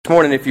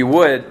morning, if you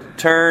would,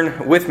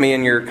 turn with me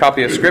in your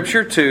copy of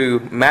Scripture to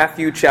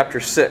Matthew chapter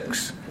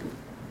 6.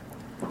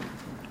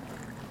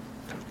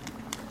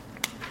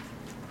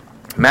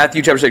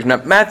 Matthew chapter 6. Now,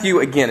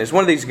 Matthew, again, is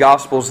one of these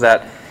Gospels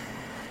that,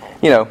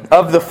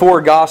 of the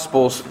four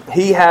Gospels,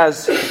 he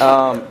has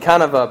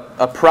kind of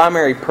a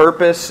primary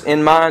purpose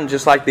in mind,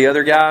 just like the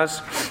other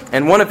guys.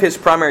 And one of his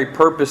primary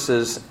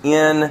purposes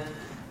in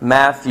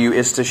Matthew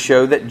is to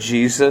show that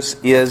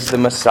Jesus is the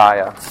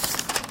Messiah.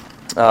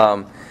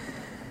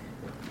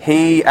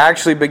 He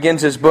actually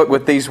begins his book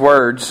with these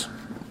words: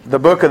 the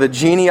book of the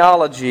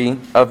genealogy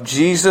of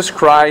Jesus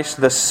Christ,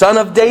 the son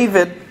of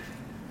David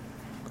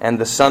and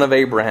the son of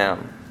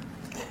Abraham.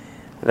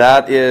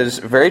 That is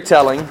very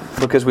telling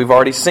because we've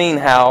already seen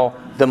how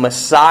the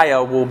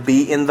Messiah will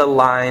be in the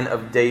line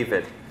of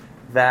David.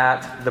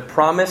 That the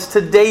promise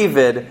to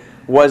David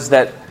was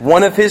that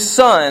one of his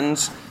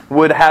sons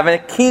would have a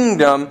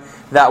kingdom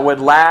that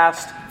would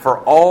last for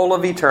all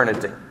of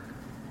eternity.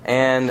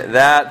 And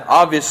that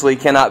obviously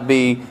cannot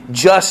be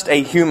just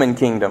a human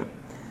kingdom.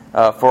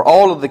 For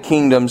all of the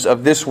kingdoms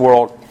of this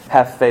world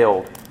have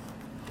failed.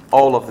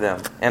 All of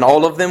them. And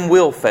all of them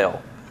will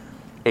fail.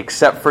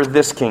 Except for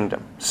this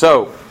kingdom.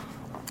 So,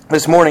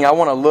 this morning I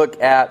want to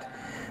look at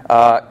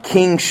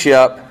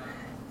kingship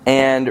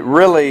and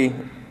really,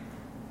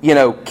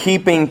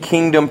 keeping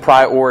kingdom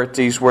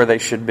priorities where they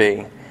should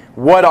be.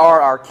 What are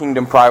our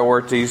kingdom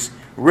priorities?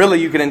 Really,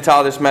 you can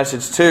entitle this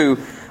message to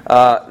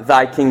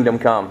Thy Kingdom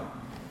Come.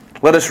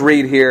 Let us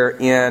read here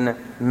in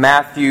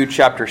Matthew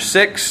chapter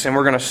 6, and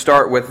we're going to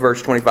start with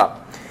verse 25.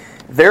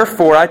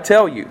 Therefore I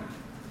tell you,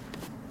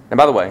 and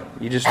by the way,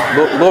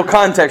 little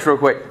context real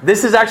quick.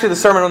 This is actually the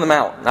Sermon on the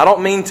Mount. I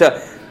don't mean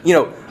to,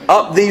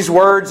 up these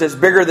words as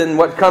bigger than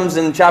what comes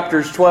in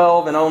chapters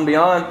 12 and on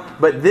beyond,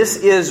 but this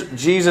is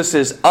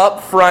Jesus'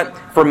 up front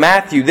for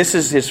Matthew. This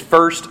is his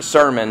first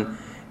sermon,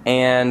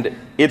 and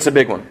it's a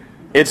big one.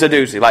 It's a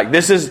doozy. Like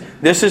this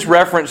is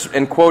referenced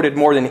and quoted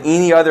more than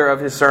any other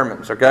of his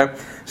sermons. Okay,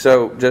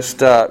 so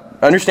just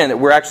understand that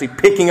we're actually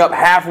picking up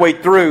halfway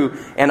through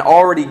an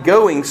already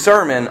going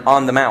Sermon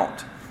on the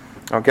Mount.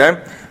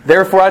 Okay,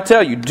 therefore I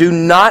tell you, do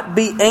not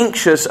be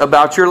anxious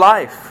about your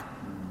life,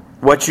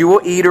 what you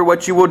will eat or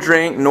what you will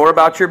drink, nor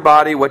about your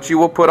body, what you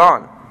will put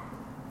on.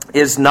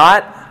 Is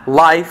not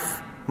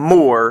life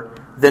more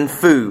than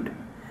food,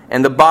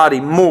 and the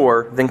body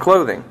more than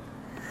clothing?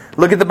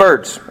 Look at the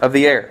birds of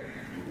the air.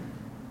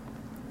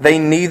 They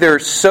neither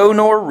sow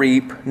nor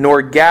reap,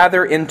 nor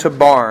gather into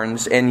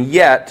barns, and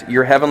yet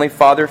your heavenly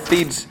Father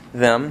feeds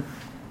them.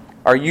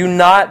 Are you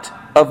not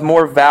of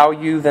more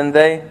value than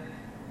they?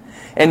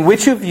 And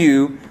which of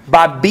you,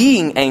 by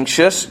being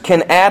anxious,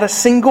 can add a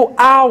single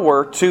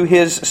hour to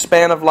his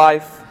span of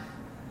life?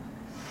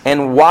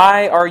 And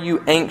why are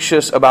you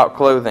anxious about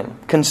clothing?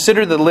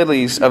 Consider the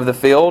lilies of the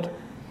field,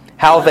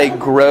 how they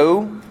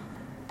grow.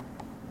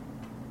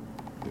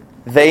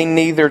 They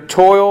neither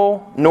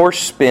toil nor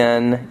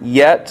spin,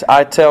 yet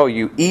I tell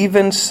you,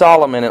 even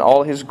Solomon in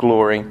all his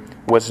glory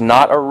was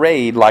not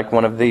arrayed like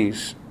one of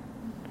these.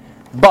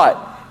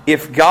 But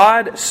if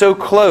God so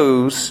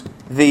clothes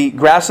the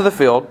grass of the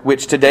field,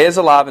 which today is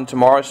alive and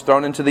tomorrow is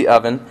thrown into the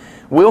oven,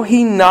 will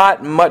He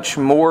not much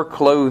more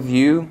clothe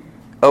you,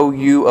 O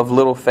you of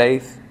little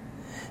faith?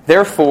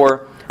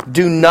 Therefore,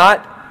 do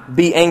not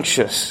be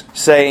anxious,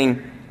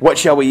 saying, what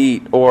shall we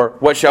eat, or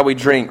what shall we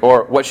drink,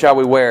 or what shall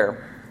we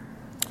wear?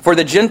 For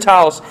the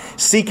Gentiles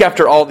seek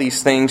after all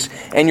these things,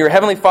 and your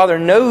heavenly Father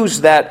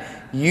knows that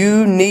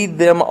you need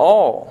them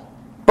all.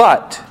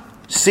 But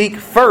seek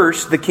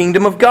first the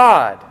kingdom of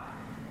God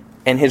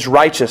and His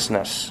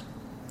righteousness,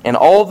 and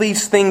all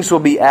these things will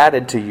be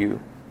added to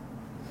you.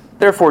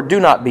 Therefore do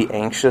not be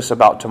anxious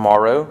about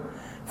tomorrow,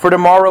 for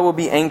tomorrow will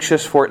be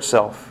anxious for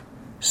itself.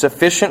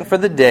 Sufficient for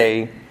the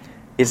day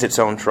is its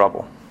own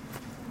trouble.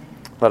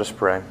 Let us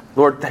pray.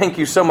 Lord, thank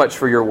you so much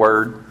for your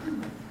word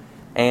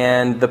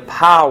and the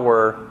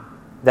power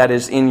that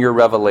is in your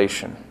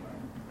revelation.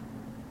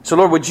 So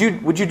Lord, would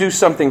you do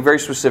something very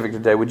specific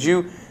today? Would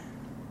you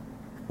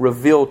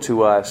reveal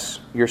to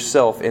us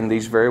yourself in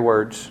these very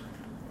words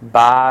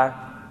by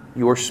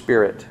your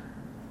Spirit?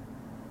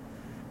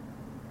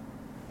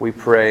 We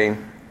pray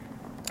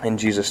in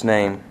Jesus'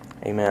 name.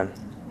 Amen.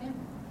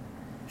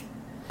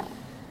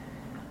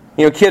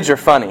 Kids are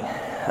funny.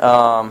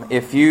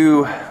 If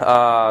you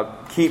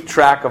keep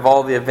track of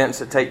all the events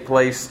that take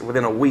place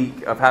within a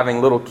week of having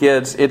little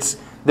kids,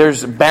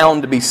 there's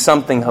bound to be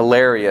something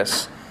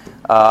hilarious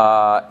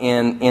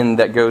in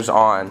that goes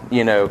on,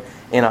 in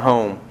a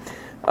home.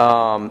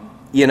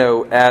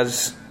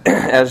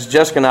 As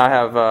Jessica and I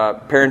have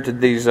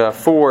parented these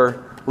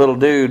 4 little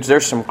dudes,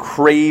 there's some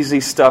crazy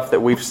stuff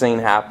that we've seen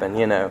happen.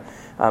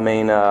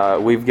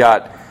 We've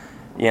got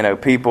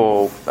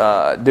people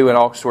doing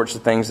all sorts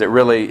of things that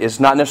really is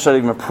not necessarily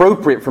even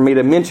appropriate for me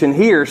to mention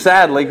here,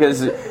 sadly,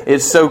 because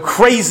it's so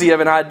crazy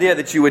of an idea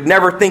that you would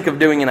never think of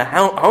doing in a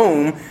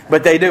home,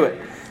 but they do it.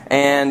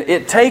 And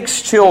it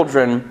takes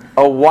children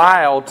a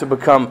while to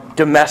become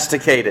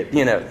domesticated.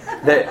 You know,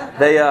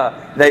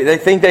 they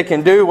think they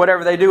can do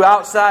whatever they do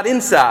outside,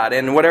 inside,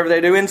 and whatever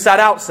they do inside,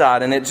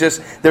 outside. And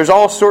there's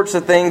all sorts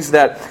of things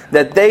that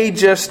they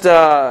just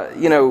go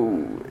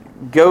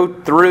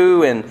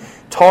through and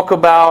talk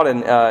about,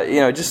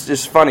 and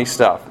just funny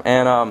stuff.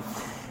 And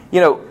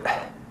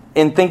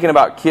in thinking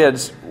about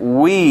kids,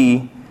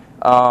 we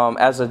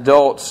as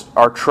adults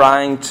are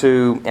trying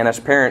to, and as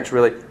parents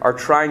really, are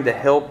trying to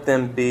help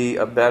them be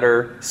a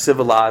better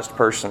civilized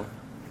person,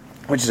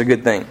 which is a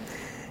good thing.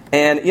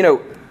 And,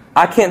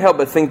 I can't help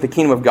but think the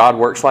kingdom of God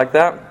works like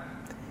that.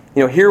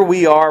 Here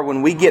we are,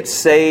 when we get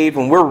saved,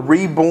 when we're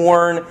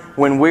reborn,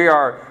 when we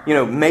are,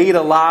 made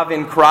alive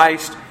in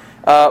Christ,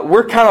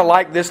 we're kind of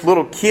like this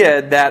little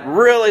kid that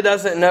really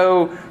doesn't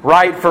know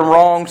right from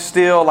wrong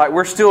still. Like,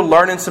 we're still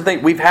learning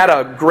something. We've had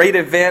a great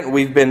event.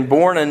 We've been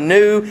born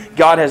anew.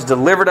 God has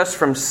delivered us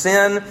from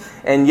sin.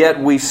 And yet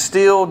we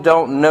still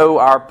don't know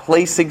our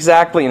place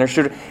exactly. And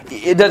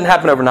it doesn't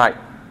happen overnight.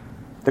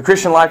 The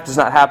Christian life does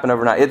not happen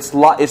overnight.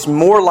 It's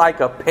more like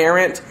a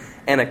parent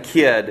and a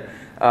kid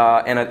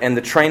and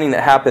the training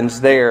that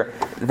happens there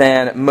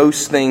than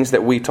most things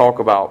that we talk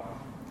about.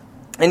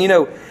 And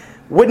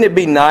wouldn't it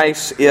be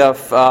nice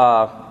if,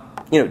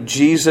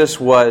 Jesus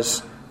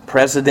was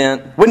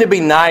president? Wouldn't it be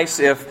nice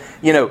if,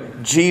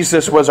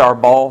 Jesus was our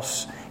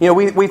boss?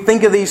 We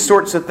think of these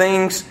sorts of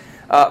things,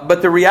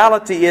 but the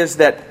reality is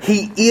that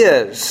He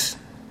is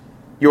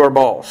your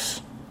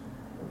boss.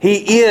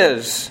 He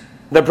is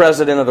the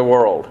president of the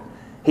world.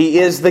 He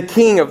is the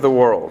king of the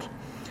world.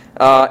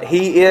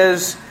 He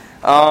is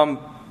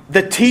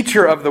the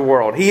teacher of the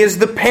world. He is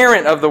the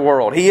parent of the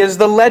world. He is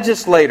the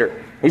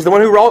legislator. He's the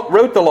one who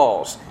wrote the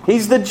laws.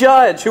 He's the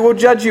judge who will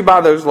judge you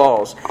by those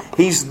laws.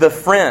 He's the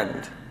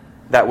friend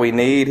that we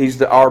need.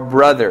 He's our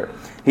brother.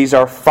 He's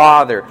our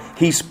Father.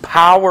 He's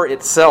power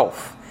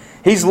itself.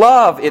 He's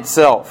love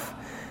itself.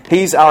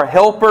 He's our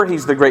helper.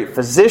 He's the great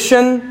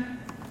physician.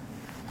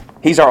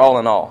 He's our all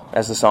in all,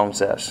 as the song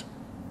says.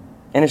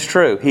 And it's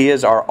true. He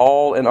is our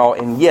all in all.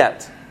 And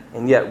yet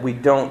we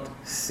don't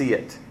see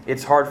it.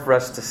 It's hard for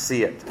us to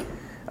see it.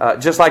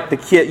 Just like the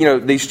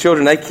kid, these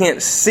children, they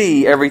can't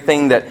see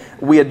everything that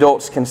we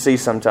adults can see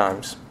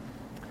sometimes.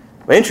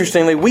 But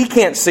interestingly, we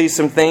can't see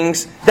some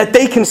things that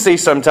they can see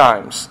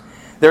sometimes.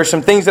 There are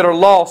some things that are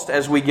lost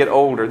as we get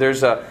older.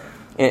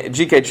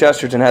 G.K.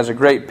 Chesterton has a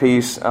great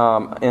piece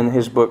in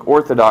his book,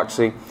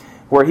 Orthodoxy,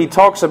 where he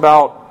talks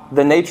about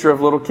the nature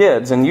of little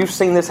kids. And you've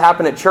seen this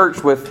happen at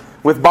church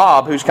with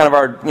Bob, who's kind of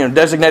our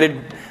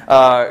designated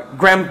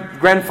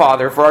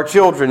grandfather for our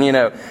children,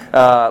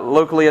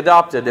 locally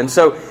adopted. And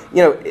so,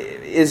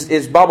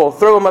 is Bob will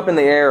throw him up in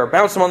the air or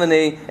bounce him on the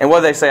knee, and what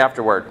do they say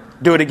afterward?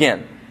 Do it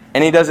again.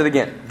 And he does it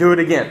again. Do it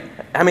again.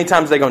 How many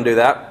times are they going to do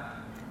that?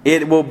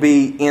 It will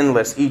be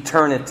endless,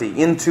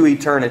 into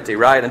eternity,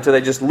 right? Until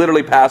they just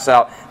literally pass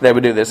out, they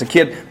would do this. A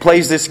kid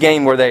plays this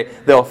game where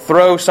they'll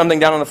throw something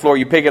down on the floor,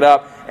 you pick it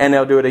up, and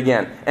they'll do it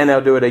again, and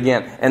they'll do it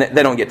again. And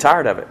they don't get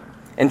tired of it.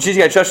 And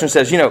G.K. Chesterton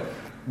says,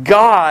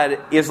 God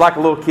is like a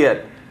little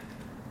kid.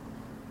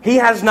 He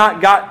has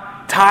not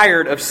got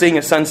tired of seeing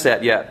a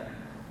sunset yet,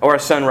 or a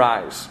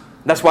sunrise.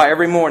 That's why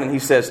every morning he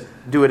says,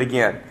 do it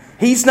again.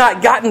 He's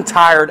not gotten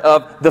tired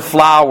of the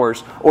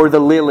flowers, or the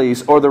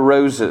lilies, or the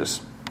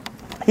roses.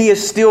 He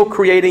is still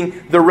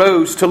creating the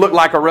rose to look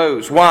like a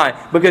rose.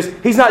 Why? Because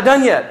He's not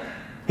done yet.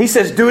 He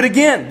says, do it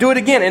again, do it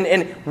again.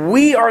 And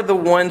we are the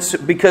ones,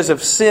 because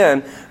of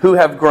sin, who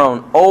have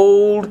grown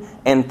old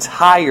and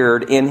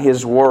tired in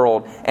His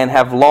world and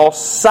have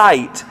lost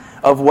sight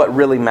of what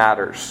really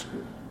matters.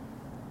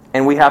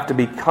 And we have to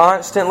be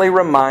constantly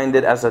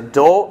reminded as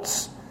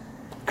adults,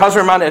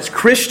 constantly reminded as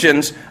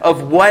Christians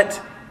of what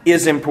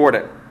is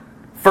important.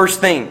 First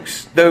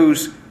things,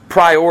 those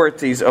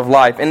priorities of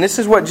life. And this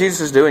is what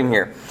Jesus is doing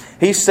here.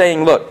 He's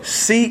saying, look,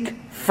 seek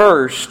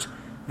first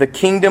the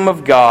kingdom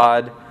of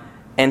God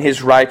and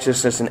His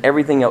righteousness, and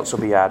everything else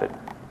will be added.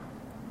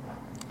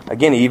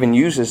 Again, He even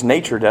uses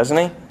nature, doesn't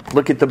He?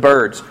 Look at the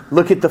birds.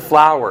 Look at the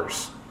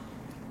flowers.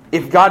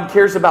 If God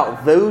cares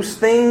about those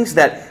things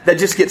that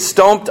just get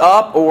stomped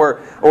up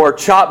or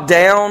chopped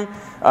down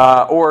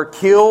or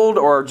killed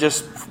or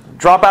just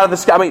drop out of the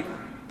sky. I mean,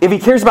 if He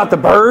cares about the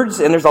birds,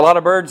 and there's a lot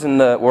of birds in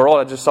the world.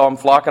 I just saw them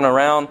flocking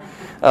around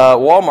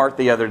Walmart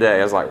the other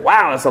day. I was like,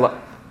 wow, that's a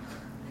lot.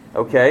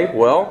 Okay,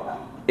 well,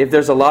 if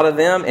there's a lot of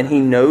them and He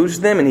knows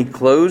them and He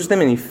clothes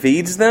them and He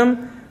feeds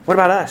them, what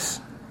about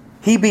us?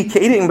 He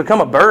didn't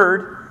become a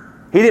bird.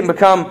 He didn't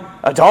become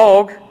a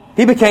dog.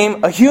 He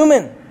became a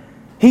human.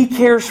 He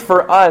cares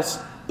for us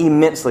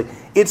immensely.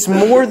 It's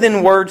more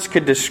than words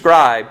could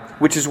describe,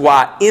 which is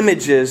why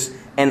images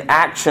and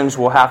actions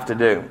will have to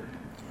do.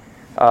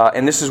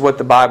 And this is what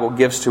the Bible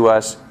gives to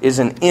us, is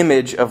an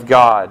image of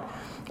God.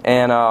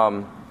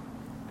 And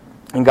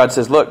God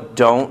says, look,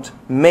 don't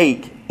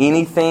make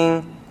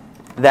anything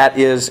that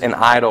is an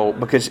idol,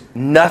 because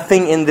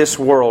nothing in this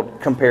world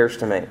compares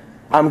to me.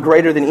 I'm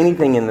greater than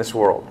anything in this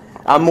world.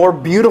 I'm more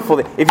beautiful.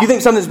 If you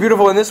think something's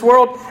beautiful in this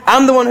world,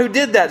 I'm the one who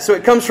did that. So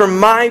it comes from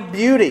my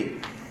beauty.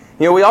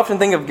 You know, we often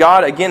think of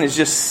God, again, as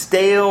just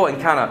stale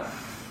and kind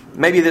of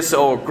maybe this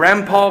old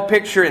grandpa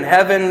picture in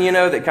heaven, you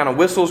know, that kind of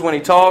whistles when he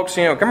talks,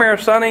 you know, come here,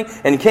 Sonny,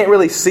 and you can't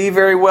really see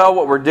very well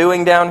what we're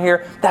doing down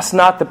here. That's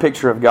not the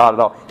picture of God at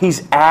all.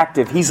 He's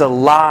active. He's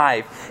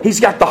alive. He's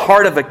got the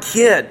heart of a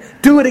kid.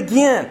 Do it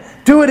again.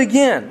 Do it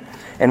again.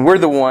 And we're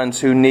the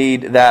ones who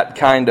need that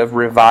kind of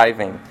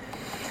reviving.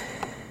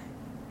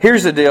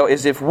 Here's the deal,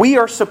 is if we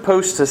are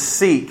supposed to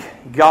seek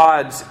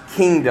God's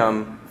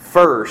kingdom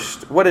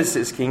first, what is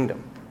His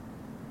kingdom?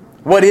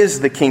 What is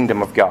the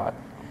kingdom of God?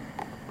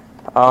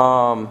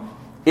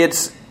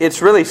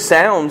 It's really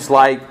sounds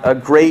like a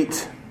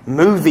great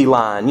movie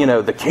line, you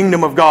know, the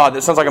kingdom of God.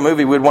 That sounds like a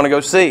movie we'd want to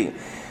go see.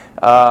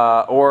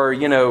 Or,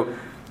 you know,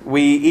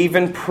 we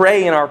even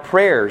pray in our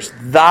prayers,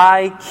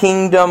 Thy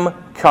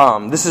kingdom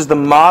come. This is the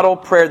model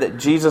prayer that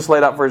Jesus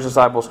laid out for His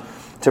disciples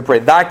to pray.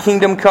 Thy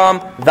kingdom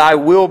come, Thy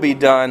will be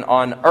done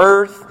on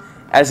earth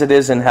as it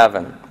is in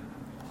heaven.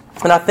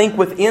 And I think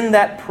within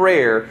that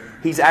prayer,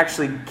 He's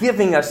actually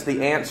giving us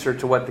the answer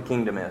to what the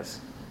kingdom is.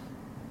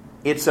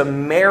 It's a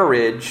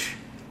marriage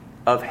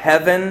of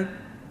heaven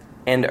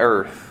and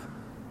earth.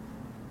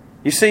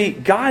 You see,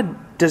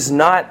 God does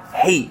not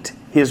hate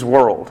His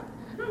world.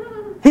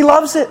 He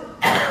loves it.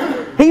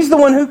 He's the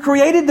one who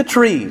created the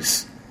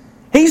trees.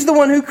 He's the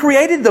one who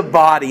created the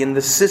body and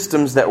the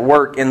systems that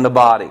work in the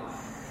body.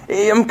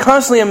 I'm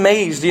constantly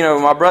amazed, you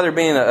know, my brother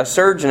being a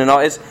surgeon and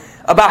all, it's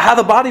about how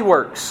the body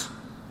works.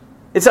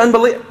 It's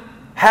unbelievable.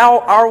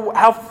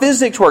 How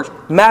physics works.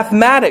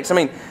 Mathematics. I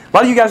mean, a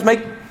lot of you guys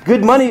make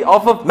good money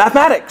off of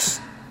mathematics.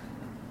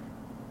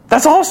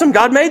 That's awesome.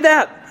 God made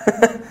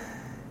that.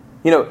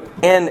 You know,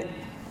 and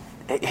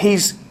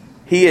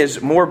He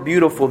is more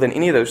beautiful than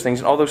any of those things,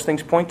 and all those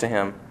things point to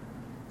Him.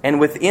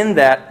 And within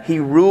that, He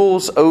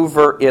rules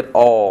over it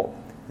all.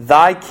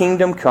 Thy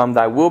kingdom come,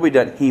 Thy will be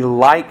done. He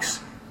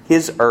likes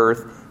His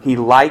earth. He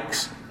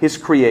likes His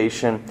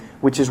creation,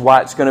 which is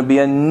why it's going to be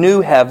a new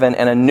heaven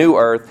and a new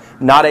earth,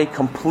 not a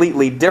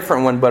completely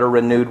different one, but a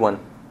renewed one.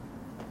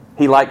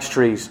 He likes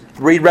trees.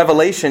 Read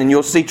Revelation and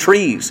you'll see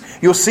trees.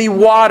 You'll see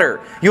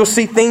water. You'll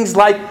see things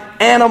like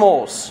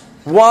animals.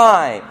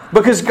 Why?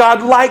 Because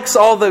God likes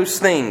all those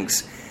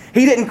things.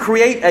 He didn't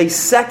create a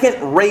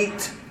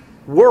second-rate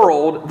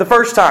world the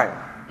first time.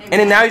 And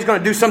then now He's going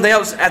to do something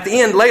else at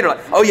the end later.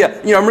 Like, oh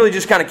yeah, you know, I'm really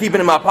just kind of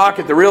keeping in my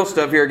pocket the real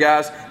stuff here,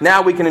 guys.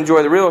 Now we can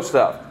enjoy the real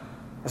stuff.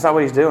 That's not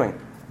what He's doing.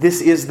 This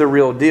is the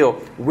real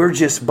deal. We're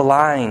just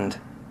blind.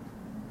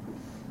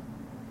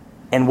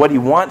 And what He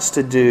wants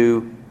to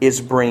do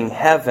is bring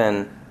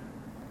heaven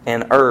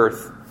and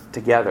earth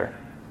together.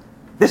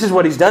 This is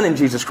what He's done in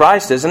Jesus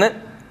Christ, isn't it?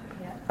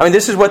 Yeah. I mean,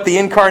 this is what the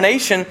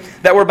incarnation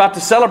that we're about to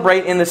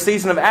celebrate in the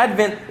season of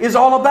Advent is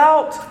all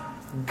about.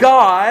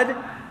 God,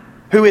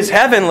 who is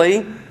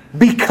heavenly,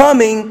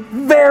 becoming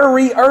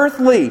very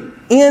earthly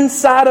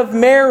inside of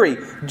Mary,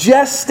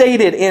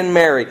 gestated in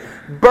Mary,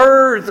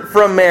 birthed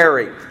from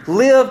Mary,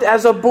 lived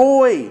as a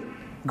boy,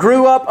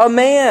 grew up a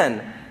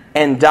man,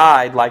 and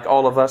died like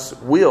all of us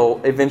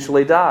will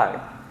eventually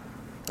die.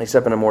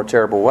 Except in a more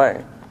terrible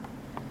way.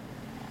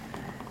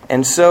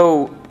 And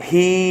so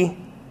He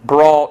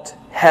brought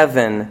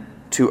heaven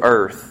to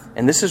earth.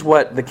 And this is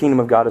what the kingdom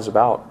of God is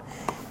about.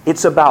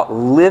 It's about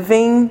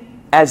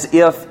living as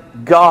if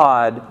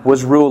God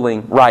was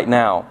ruling right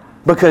now.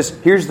 Because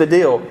here's the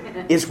deal,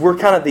 is we're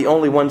kind of the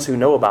only ones who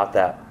know about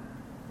that.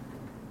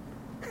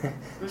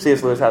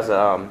 C.S. Lewis has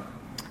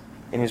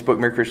in his book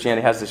Mere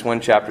Christianity, has this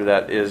one chapter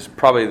that is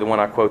probably the one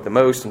I quote the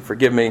most, and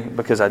forgive me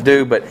because I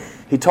do, but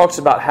he talks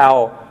about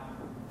how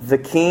the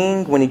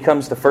king, when He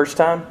comes the first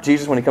time,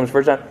 Jesus, when He comes the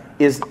first time,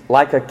 is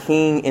like a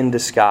king in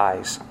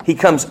disguise. He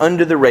comes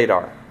under the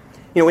radar.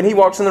 You know, when He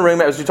walks in the room,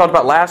 as we talked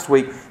about last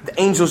week,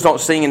 the angels don't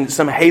sing and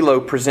some halo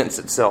presents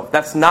itself.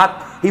 That's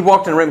not, He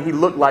walked in the room, He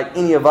looked like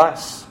any of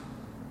us.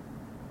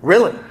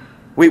 Really.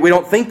 We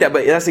don't think that,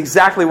 but that's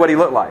exactly what He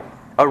looked like.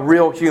 A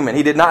real human.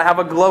 He did not have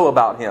a glow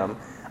about Him.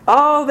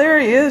 Oh, there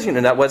He is. You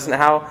know, that wasn't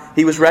how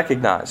He was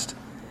recognized.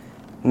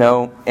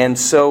 No. And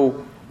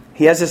so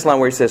He has this line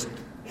where He says,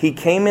 He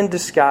came in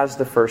disguise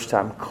the first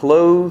time,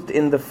 clothed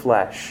in the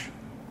flesh.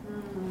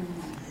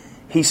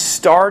 He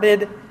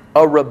started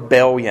a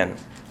rebellion,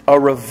 a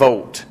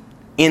revolt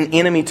in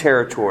enemy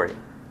territory.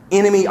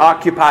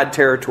 Enemy-occupied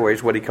territory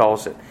is what He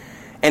calls it.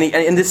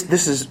 And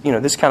this is, you know,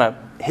 this kind of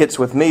hits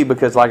with me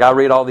because, like, I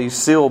read all these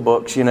SEAL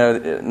books, you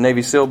know,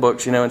 Navy SEAL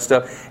books, you know, and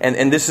stuff.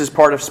 And this is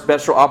part of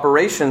special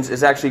operations,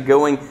 is actually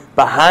going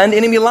behind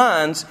enemy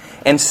lines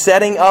and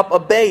setting up a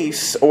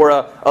base or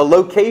a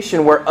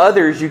location where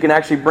others, you can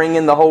actually bring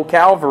in the whole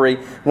cavalry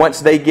once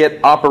they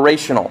get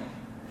operational.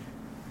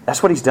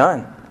 That's what He's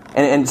done.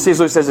 And C.S.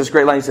 Lewis says this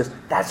great line. He says,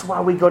 that's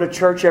why we go to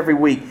church every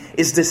week,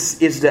 is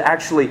to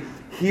actually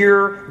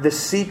hear the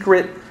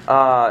secret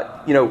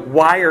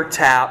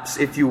wiretaps,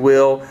 if you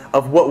will,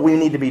 of what we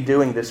need to be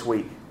doing this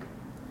week.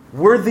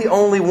 We're the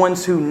only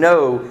ones who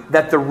know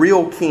that the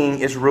real king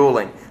is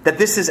ruling. That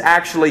this is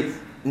actually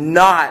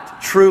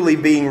not truly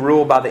being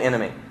ruled by the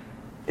enemy.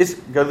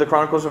 Go to the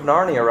Chronicles of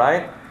Narnia,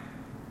 right?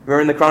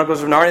 Remember in the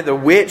Chronicles of Narnia, the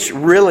witch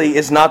really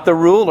is not the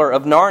ruler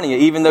of Narnia,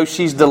 even though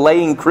she's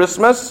delaying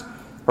Christmas,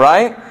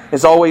 right?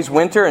 It's always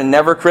winter and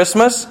never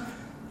Christmas.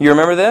 You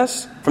remember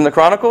this from the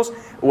Chronicles?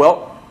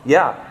 Well,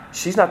 yeah,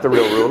 she's not the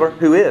real ruler.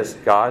 Who is?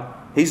 God.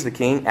 He's the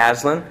king,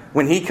 Aslan.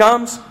 When he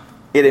comes,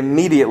 it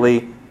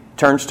immediately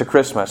turns to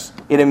Christmas.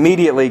 It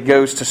immediately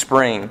goes to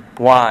spring.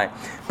 Why?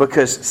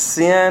 Because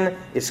sin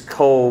is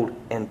cold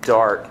and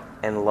dark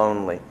and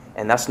lonely.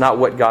 And that's not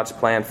what God's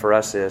plan for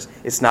us is.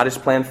 It's not His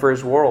plan for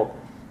His world.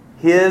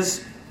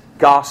 His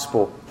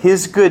gospel,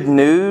 His good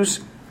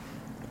news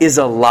is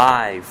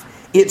alive.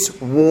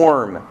 It's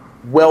warm,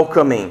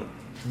 welcoming.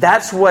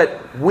 That's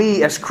what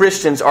we as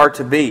Christians are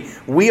to be.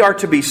 We are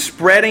to be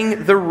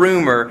spreading the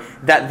rumor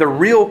that the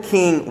real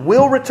king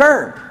will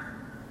return.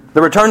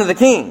 The return of the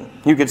king,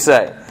 you could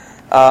say.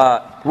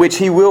 Which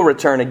He will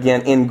return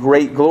again in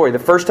great glory. The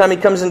first time He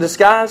comes in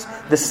disguise,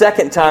 the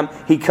second time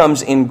He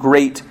comes in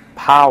great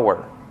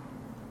power.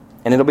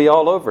 And it'll be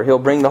all over. He'll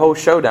bring the whole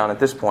show down at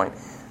this point.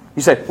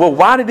 You say, well,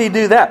 why did He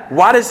do that?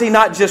 Why does He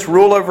not just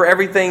rule over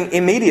everything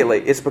immediately?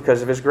 It's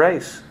because of His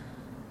grace.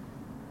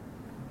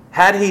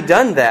 Had He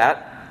done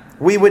that,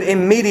 we would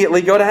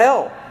immediately go to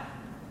hell.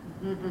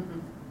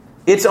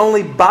 It's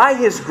only by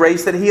His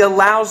grace that He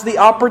allows the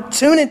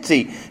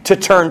opportunity to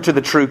turn to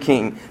the true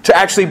King, to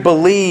actually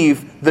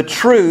believe the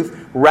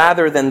truth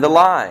rather than the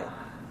lie.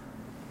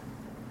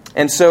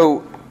 And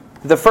so,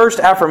 the first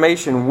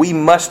affirmation we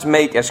must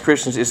make as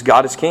Christians is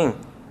God is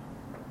King.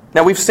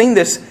 Now, we've seen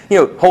this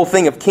whole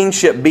thing of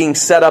kingship being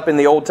set up in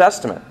the Old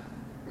Testament.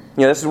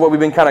 This is what we've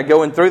been kind of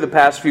going through the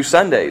past few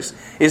Sundays,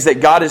 is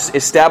that God is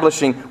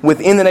establishing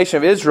within the nation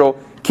of Israel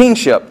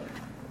kingship.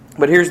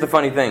 But here's the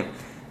funny thing.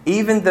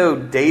 Even though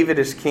David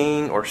is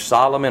king or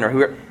Solomon or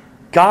whoever,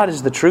 God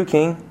is the true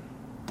king.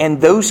 And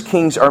those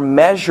kings are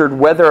measured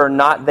whether or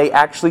not they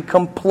actually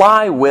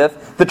comply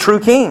with the true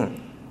king.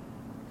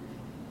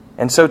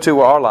 And so too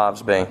will our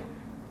lives be.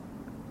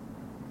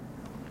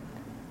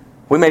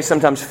 We may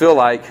sometimes feel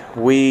like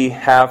we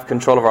have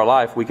control of our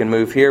life. We can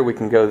move here, we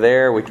can go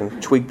there, we can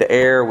tweak the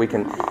air, we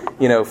can,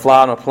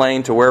 fly on a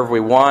plane to wherever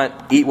we want,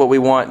 eat what we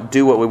want,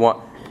 do what we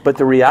want. But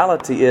the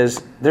reality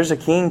is, there's a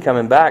king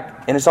coming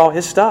back, and it's all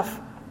His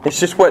stuff. It's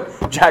just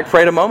what Jack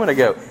prayed a moment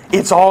ago.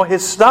 It's all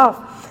His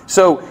stuff.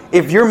 So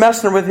if you're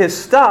messing with His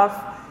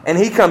stuff, and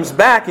He comes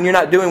back and you're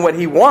not doing what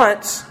He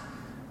wants,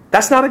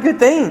 that's not a good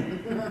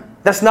thing.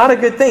 That's not a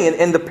good thing.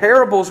 And the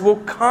parables will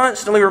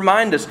constantly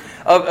remind us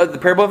of the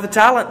parable of the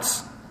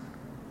talents.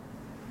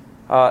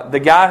 The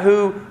guy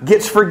who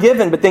gets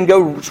forgiven but then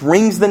goes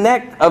wrings the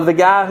neck of the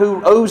guy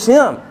who owes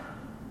him.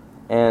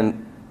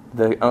 And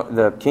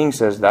the king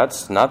says,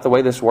 that's not the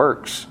way this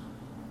works.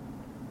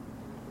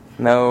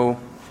 No,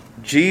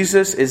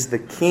 Jesus is the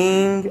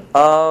King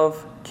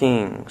of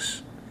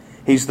kings.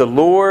 He's the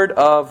Lord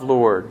of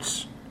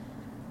lords.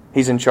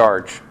 He's in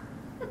charge.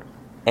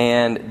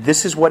 And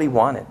this is what He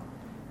wanted.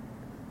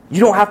 You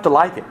don't have to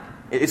like it.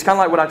 It's kind of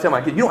like what I tell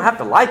my kids. You don't have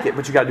to like it,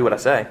 but you got to do what I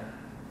say.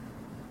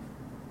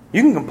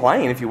 You can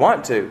complain if you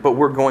want to, but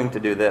we're going to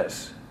do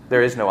this.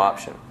 There is no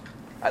option.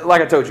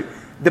 Like I told you,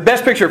 the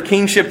best picture of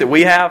kingship that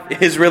we have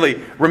is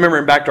really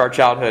remembering back to our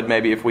childhood,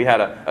 maybe if we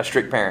had a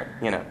strict parent,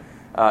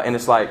 and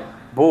it's like,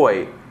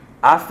 boy,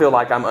 I feel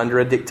like I'm under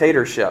a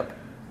dictatorship.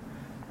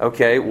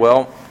 Okay,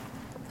 well,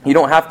 you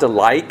don't have to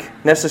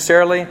like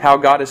necessarily how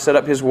God has set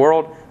up His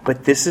world,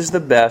 but this is the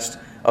best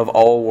of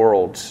all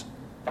worlds.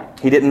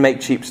 He didn't make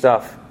cheap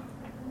stuff.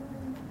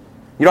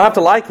 You don't have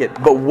to like it,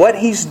 but what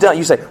He's done,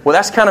 you say, well,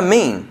 that's kind of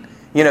mean.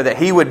 That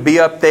He would be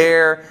up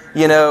there,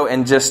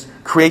 and just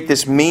create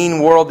this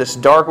mean world, this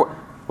dark world.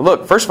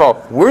 Look, first of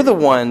all, we're the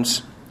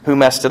ones who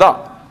messed it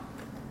up.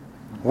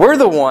 We're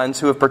the ones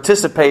who have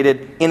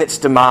participated in its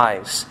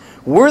demise.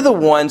 We're the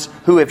ones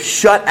who have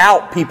shut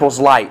out people's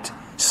light,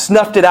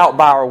 snuffed it out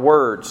by our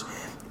words,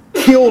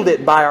 killed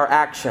it by our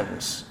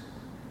actions.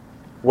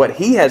 What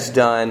He has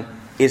done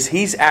is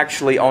He's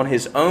actually on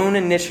His own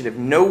initiative.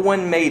 No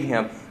one made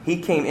Him.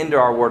 He came into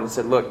our world and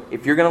said, look,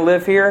 if you're going to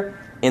live here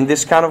in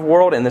this kind of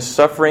world, in this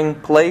suffering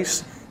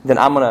place, then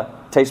I'm going to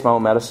taste my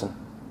own medicine.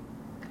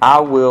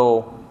 I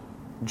will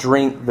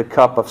drink the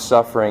cup of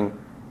suffering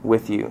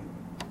with you.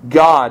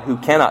 God, who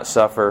cannot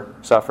suffer,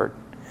 suffered.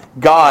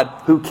 God,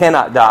 who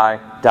cannot die,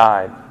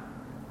 died.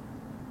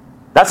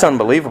 That's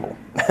unbelievable.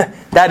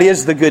 That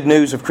is the good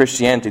news of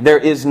Christianity. There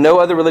is no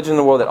other religion in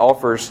the world that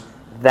offers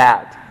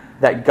that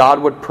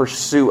God would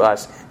pursue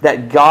us,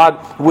 that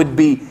God would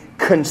be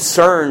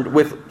concerned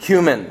with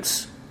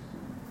humans.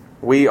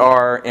 We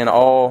are, in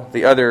all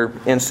the other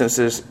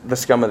instances, the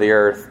scum of the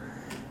earth.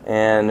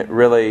 And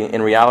really,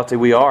 in reality,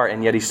 we are,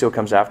 and yet He still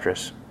comes after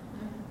us.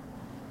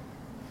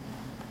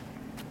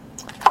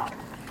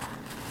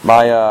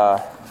 My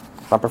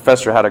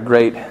professor had a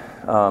great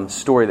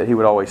story that he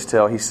would always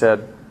tell. He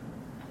said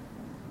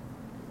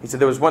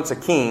there was once a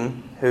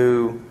king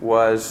who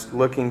was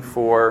looking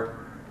for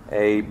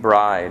a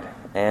bride,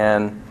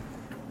 and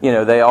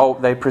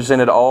they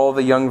presented all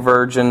the young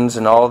virgins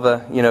and all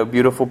the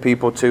beautiful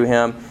people to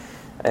him,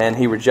 and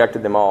he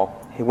rejected them all.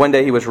 One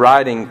day he was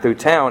riding through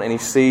town and he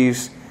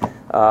sees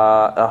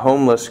a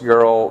homeless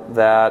girl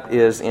that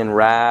is in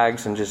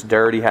rags and just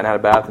dirty, hadn't had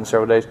a bath in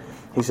several days.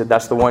 He said,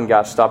 "That's the one,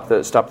 guy. Stop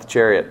the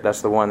chariot.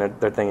 That's the one."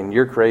 They're thinking,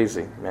 "You're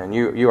crazy, man.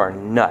 You are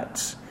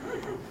nuts."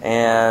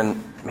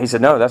 And he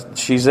said, "No,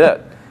 she's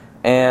it."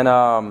 And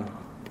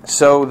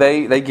so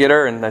they get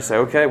her and they say,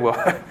 "Okay,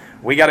 well,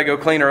 we got to go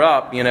clean her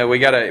up. We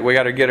got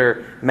to get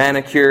her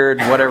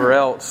manicured and whatever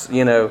else.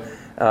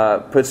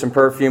 Put some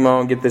perfume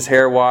on, get this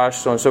hair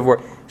washed, so on and so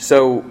forth."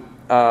 So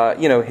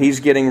he's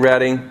getting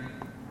ready,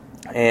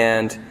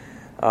 and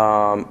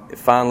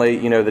finally,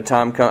 the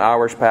time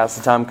hours pass.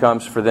 The time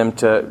comes for them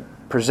to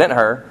present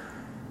her,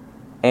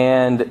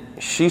 and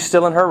she's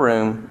still in her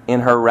room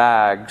in her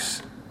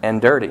rags and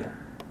dirty.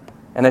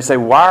 And they say,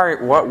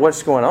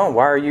 what's going on?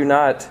 Why are you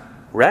not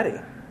ready?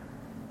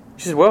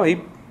 She says, "Well, He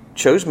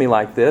chose me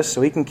like this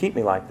so He can keep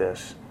me like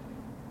this."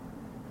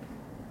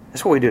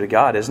 That's what we do to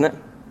God, isn't it?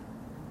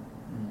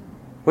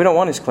 We don't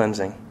want His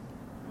cleansing.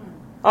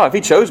 Oh, if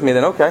He chose me,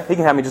 then okay, He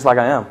can have me just like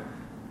I am.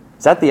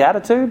 Is that the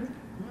attitude?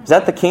 Is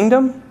that the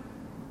kingdom?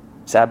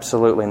 It's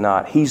absolutely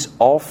not. He's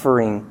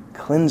offering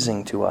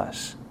cleansing to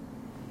us.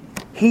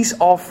 He's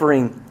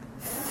offering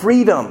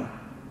freedom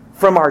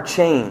from our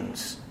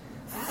chains.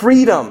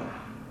 Freedom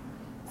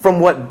from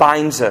what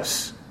binds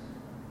us.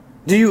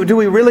 Do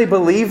we really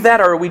believe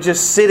that, or are we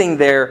just sitting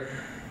there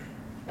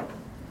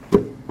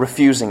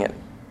refusing it?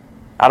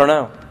 I don't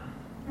know.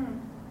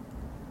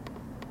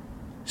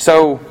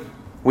 So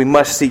we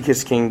must seek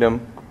His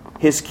kingdom.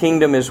 His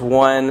kingdom is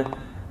one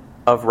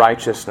of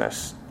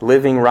righteousness,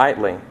 living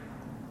rightly.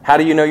 How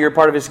do you know you're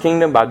part of His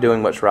kingdom? By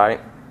doing what's right.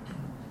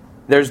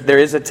 There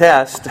is a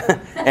test,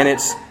 and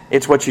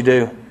it's what you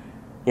do.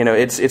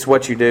 It's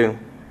what you do.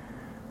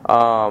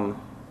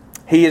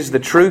 He is the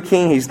true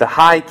king. He's the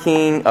high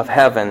king of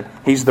heaven.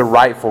 He's the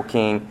rightful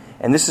king.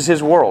 And this is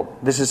His world.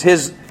 This is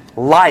His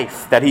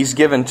life that He's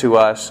given to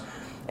us.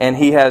 And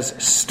He has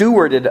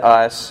stewarded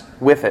us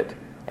with it.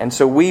 And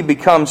so we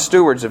become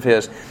stewards of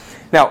His.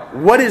 Now,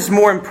 what is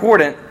more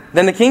important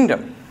than the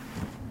kingdom?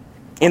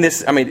 He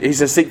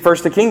says, seek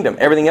first the kingdom.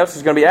 Everything else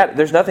is going to be added.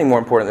 There's nothing more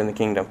important than the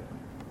kingdom.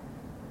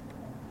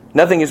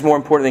 Nothing is more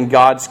important than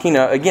God's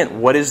kingdom.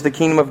 Again, what is the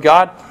kingdom of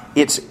God?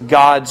 It's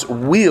God's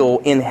will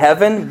in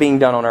heaven being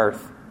done on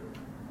earth.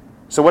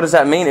 So what does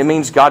that mean? It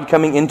means God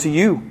coming into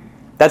you.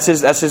 That's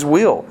His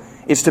will.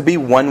 It's to be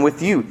one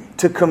with you,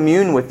 to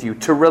commune with you,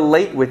 to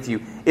relate with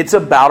you. It's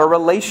about a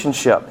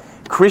relationship.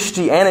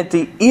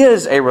 Christianity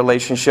is a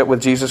relationship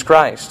with Jesus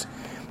Christ.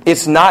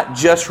 It's not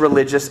just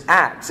religious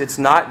acts. It's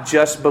not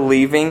just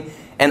believing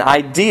an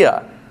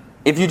idea.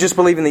 If you just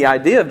believe in the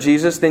idea of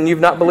Jesus, then you've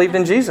not believed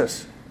in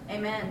Jesus.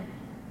 Amen.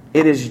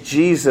 It is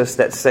Jesus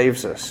that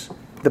saves us.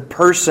 The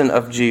person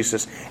of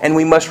Jesus. And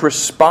we must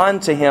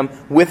respond to Him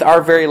with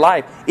our very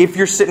life. If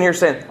you're sitting here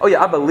saying, "Oh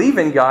yeah, I believe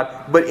in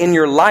God," but in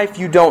your life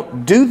you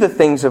don't do the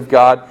things of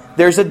God,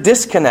 there's a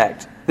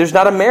disconnect. There's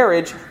not a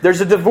marriage,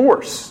 there's a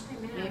divorce.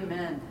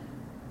 Amen.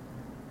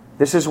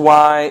 This is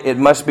why it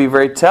must be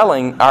very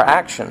telling, our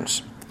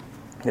actions.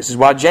 This is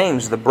why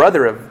James, the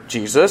brother of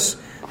Jesus,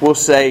 will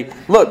say,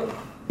 "Look,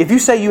 if you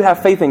say you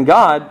have faith in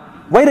God,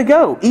 way to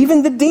go.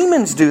 Even the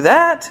demons do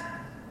that.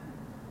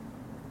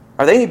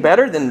 Are they any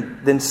better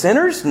than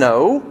sinners?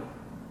 No.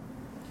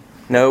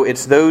 No,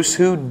 it's those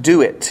who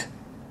do it.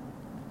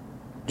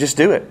 Just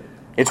do it.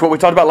 It's what we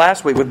talked about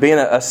last week with being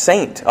a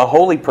saint, a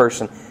holy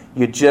person.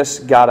 You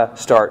just got to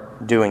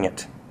start doing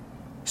it.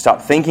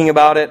 Stop thinking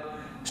about it.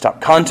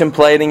 Stop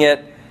contemplating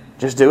it.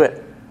 Just do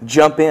it.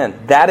 Jump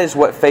in. That is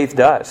what faith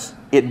does.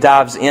 It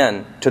dives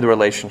in to the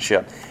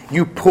relationship.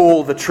 You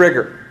pull the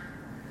trigger.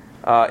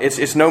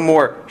 It's no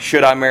more,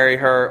 should I marry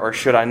her or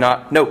should I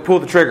not? No, pull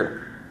the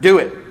trigger. Do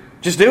it.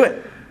 Just do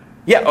it.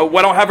 Yeah, I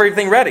don't have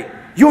everything ready.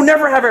 You'll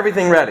never have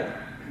everything ready.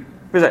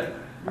 Who's that?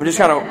 I'm just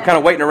kind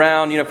of waiting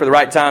around, for the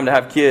right time to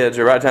have kids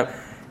or right time.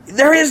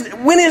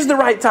 When is the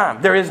right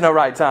time? There is no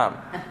right time.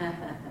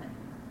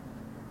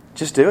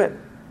 Just do it.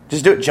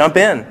 Just do it. Jump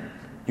in.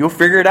 You'll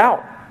figure it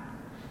out.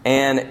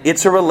 And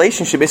it's a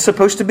relationship. It's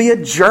supposed to be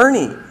a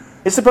journey.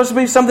 It's supposed to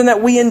be something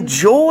that we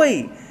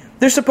enjoy.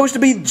 There's supposed to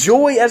be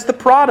joy as the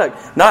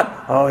product.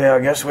 Not, oh yeah, I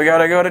guess we got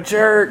to go to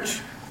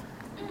church.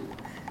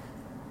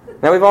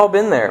 Now we've all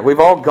been there. We've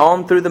all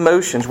gone through the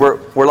motions. We're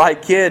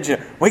like kids.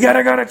 We got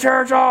to go to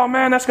church. Oh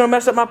man, that's going to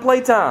mess up my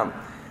playtime.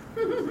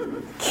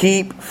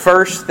 Keep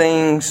first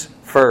things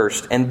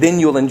first, and then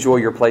you'll enjoy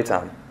your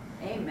playtime.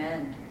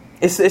 Amen.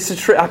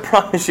 I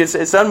promise you,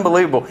 it's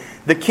unbelievable.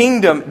 The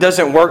kingdom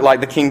doesn't work like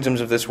the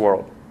kingdoms of this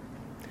world.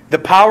 The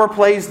power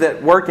plays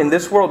that work in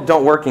this world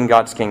don't work in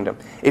God's kingdom.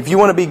 If you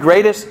want to be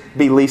greatest,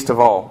 be least of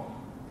all.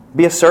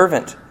 Be a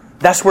servant.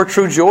 That's where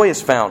true joy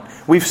is found.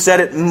 We've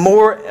said it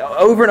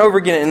over and over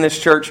again in this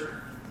church.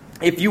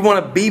 If you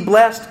want to be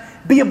blessed,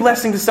 be a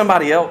blessing to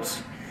somebody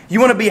else. You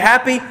want to be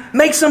happy?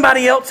 Make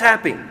somebody else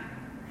happy.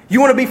 You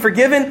want to be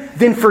forgiven?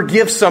 Then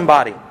forgive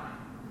somebody.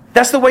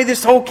 That's the way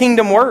this whole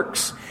kingdom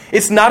works.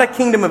 It's not a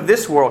kingdom of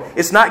this world.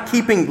 It's not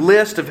keeping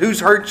list of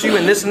who's hurt you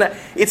and this and that.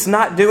 It's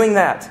not doing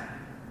that.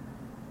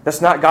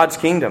 That's not God's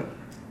kingdom.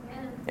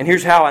 And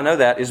here's how I know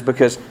that is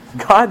because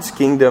God's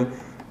kingdom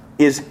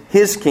is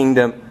His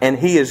kingdom and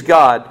He is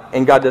God,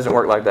 and God doesn't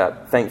work like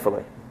that,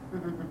 thankfully.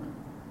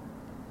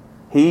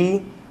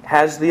 He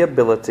has the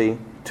ability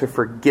to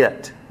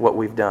forget what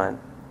we've done,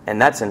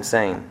 and that's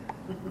insane.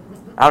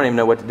 I don't even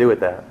know what to do with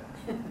that.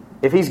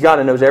 If He's God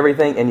and knows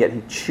everything, and yet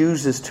He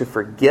chooses to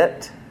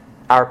forget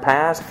our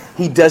past,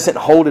 He doesn't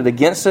hold it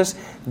against us,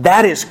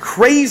 that is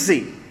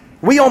crazy.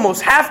 We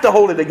almost have to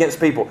hold it against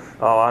people.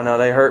 Oh, I know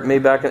they hurt me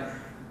back in...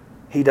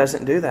 He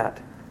doesn't do that.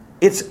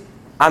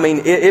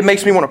 It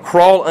makes me want to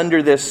crawl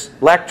under this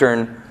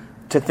lectern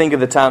to think of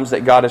the times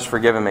that God has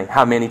forgiven me.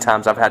 How many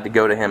times I've had to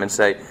go to Him and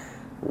say,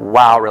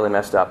 wow, I really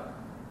messed up.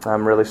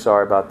 I'm really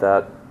sorry about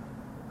that.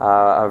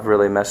 I've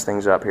really messed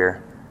things up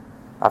here.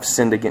 I've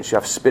sinned against you.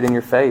 I've spit in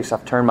your face.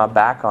 I've turned my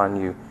back on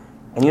you.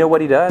 And you know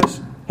what He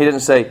does? He doesn't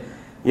say,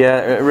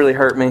 yeah, it really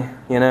hurt me,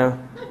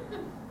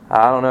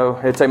 I don't know.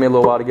 It'll take me a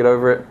little while to get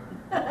over it.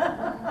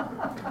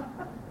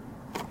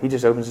 He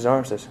just opens His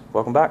arms and says,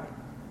 welcome back.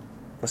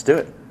 Let's do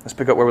it. Let's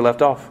pick up where we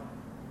left off.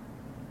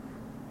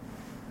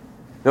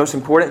 The most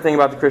important thing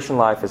about the Christian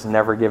life is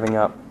never giving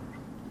up.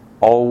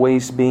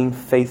 Always being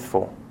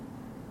faithful.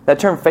 That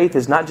term faith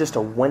is not just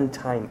a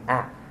one-time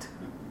act.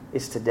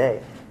 It's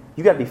today.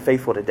 You got to be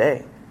faithful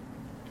today.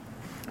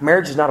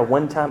 Marriage is not a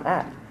one-time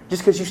act.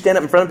 Just because you stand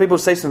up in front of people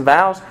and say some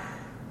vows,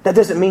 that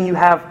doesn't mean you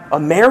have a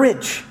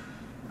marriage.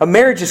 A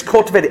marriage is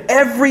cultivated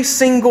every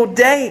single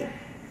day.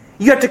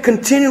 You have to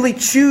continually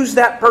choose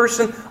that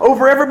person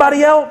over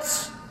everybody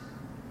else.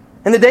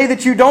 And the day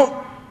that you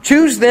don't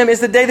choose them is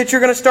the day that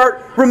you're going to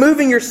start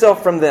removing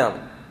yourself from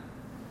them.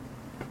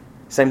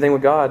 Same thing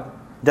with God.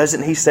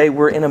 Doesn't He say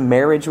we're in a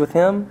marriage with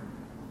Him?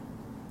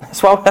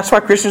 That's why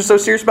Christians are so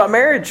serious about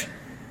marriage.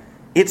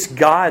 It's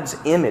God's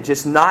image.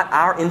 It's not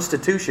our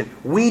institution.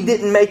 We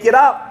didn't make it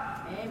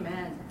up.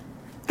 Amen.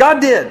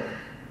 God did.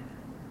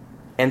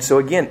 And so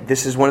again,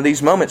 this is one of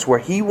these moments where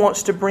He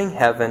wants to bring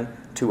heaven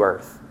to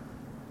earth.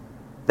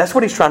 That's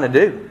what He's trying to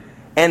do.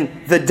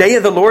 And the day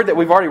of the Lord that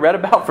we've already read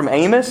about from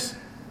Amos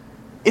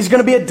is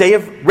going to be a day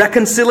of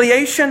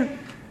reconciliation,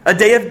 a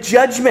day of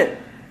judgment,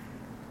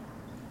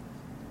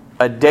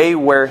 a day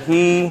where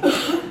He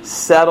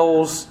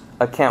settles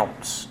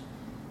accounts,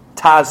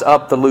 ties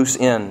up the loose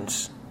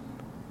ends.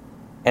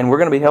 And we're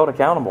going to be held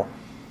accountable.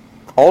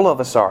 All of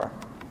us are.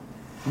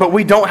 But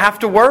we don't have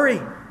to worry.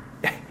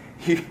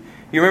 You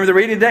remember the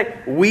reading today?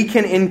 We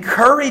can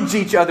encourage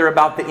each other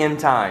about the end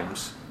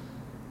times.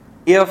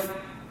 If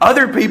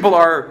other people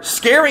are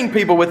scaring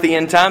people with the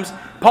end times,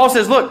 Paul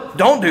says, look,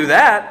 don't do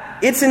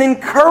that. It's an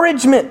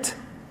encouragement.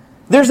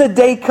 There's a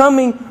day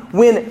coming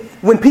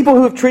when people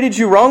who have treated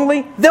you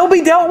wrongly, they'll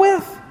be dealt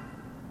with.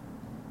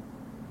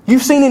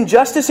 You've seen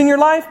injustice in your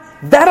life,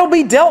 that'll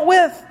be dealt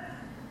with.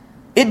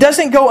 It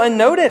doesn't go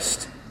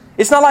unnoticed.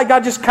 It's not like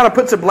God just kind of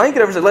puts a blanket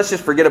over and says, let's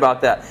just forget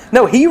about that.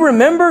 No, He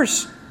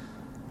remembers.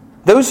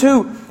 Those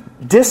who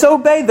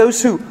disobey,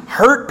 those who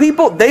hurt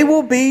people, they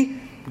will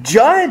be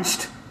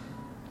judged.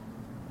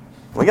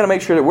 We got to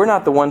make sure that we're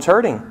not the ones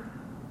hurting.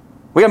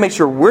 We got to make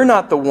sure we're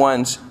not the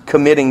ones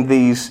committing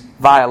these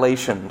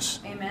violations.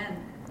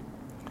 Amen.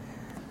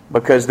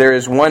 Because there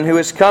is one who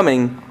is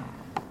coming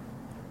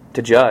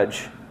to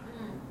judge.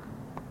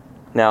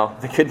 Now,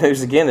 the good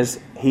news again is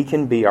He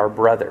can be our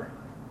brother.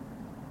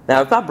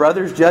 Now, if my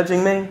brother's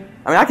judging me,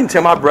 I can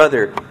tell my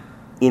brother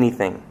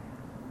anything.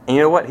 And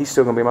you know what? He's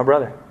still going to be my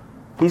brother.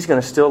 He's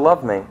going to still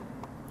love me.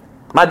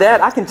 My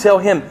dad, I can tell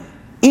him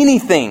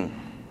anything.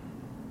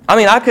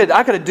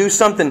 I could do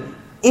something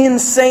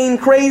insane,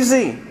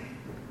 crazy,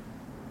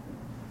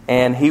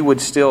 and he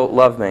would still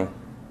love me.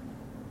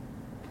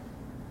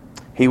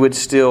 He would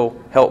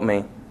still help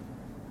me.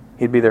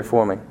 He'd be there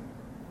for me.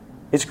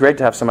 It's great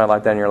to have somebody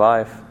like that in your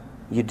life.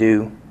 You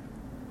do.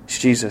 It's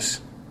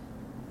Jesus.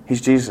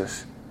 He's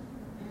Jesus.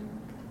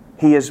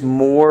 He is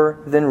more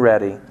than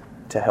ready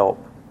to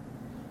help.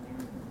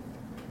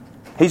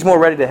 He's more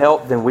ready to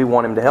help than we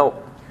want Him to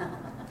help.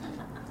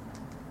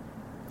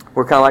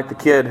 We're kind of like the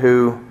kid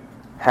who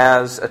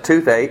has a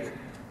toothache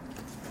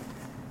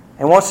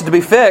and wants it to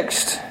be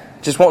fixed,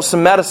 just wants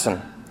some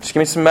medicine. Just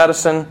give me some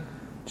medicine.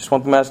 Just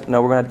want the medicine.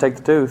 No, we're going to have to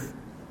take the tooth.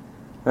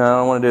 No, I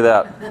don't want to do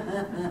that.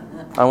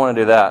 I don't want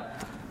to do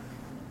that.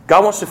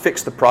 God wants to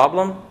fix the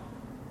problem.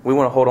 We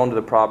want to hold on to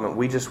the problem.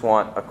 We just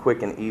want a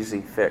quick and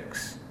easy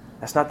fix.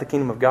 That's not the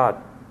kingdom of God.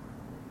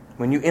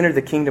 When you enter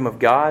the kingdom of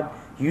God,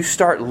 you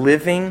start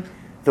living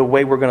the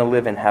way we're going to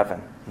live in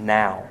heaven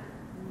now.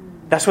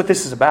 That's what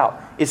this is about.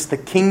 It's the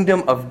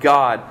kingdom of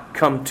God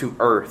come to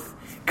earth.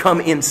 Come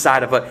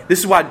inside of us. This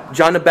is why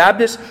John the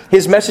Baptist,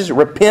 his message,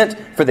 repent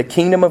for the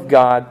kingdom of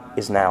God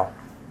is now.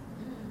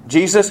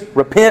 Jesus,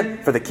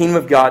 repent for the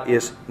kingdom of God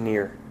is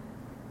near.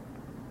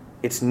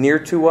 It's near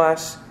to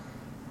us,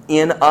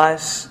 in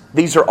us.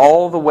 These are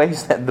all the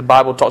ways that the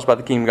Bible talks about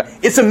the kingdom of God.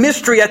 It's a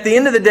mystery at the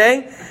end of the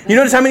day. You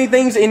notice how many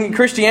things in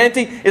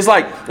Christianity is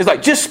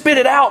like just spit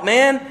it out,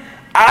 man.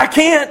 I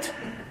can't.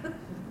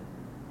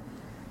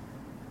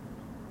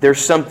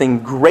 There's something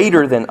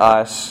greater than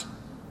us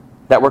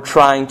that we're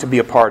trying to be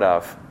a part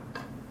of.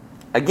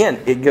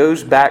 Again, it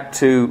goes back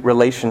to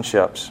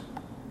relationships.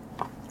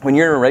 When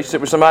you're in a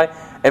relationship with somebody,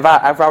 if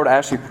I were to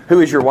ask you, who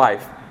is your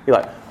wife? You're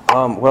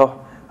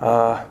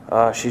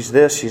like, she's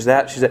this, she's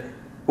that, she's that.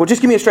 Well,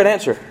 just give me a straight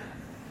answer.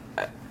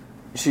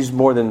 She's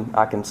more than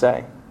I can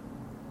say.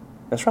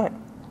 That's right.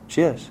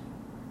 She is.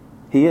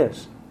 He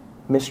is.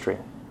 Mystery.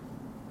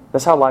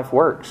 That's how life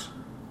works.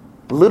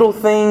 Little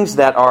things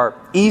that are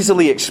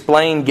easily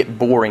explained get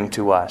boring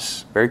to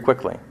us very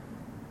quickly.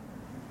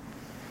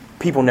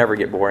 People never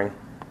get boring.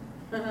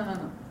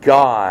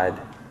 God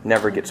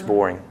never gets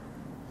boring.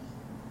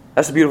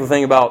 That's the beautiful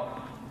thing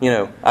about,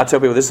 I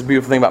tell people this is the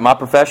beautiful thing about my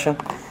profession,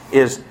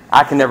 is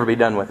I can never be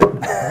done with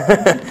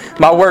it.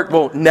 My work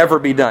will never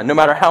be done. No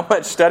matter how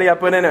much study I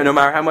put in it, no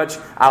matter how much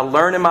I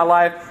learn in my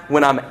life,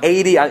 when I'm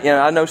 80,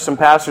 I know some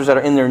pastors that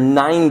are in their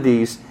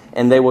 90s,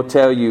 and they will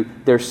tell you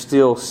they're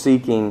still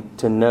seeking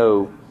to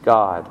know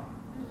God.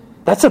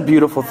 That's a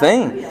beautiful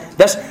thing.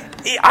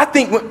 I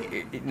think,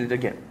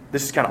 again,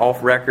 this is kind of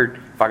off record.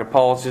 If I could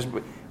pause,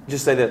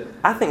 just say that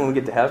I think when we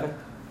get to heaven,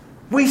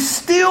 we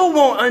still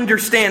won't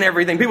understand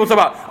everything. People talk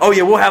about, oh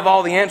yeah, we'll have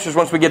all the answers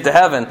once we get to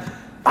heaven.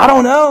 I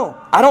don't know.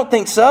 I don't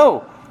think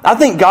so. I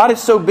think God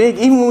is so big,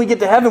 even when we get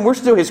to heaven, we're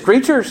still His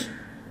creatures.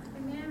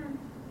 Amen.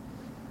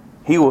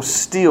 He will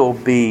still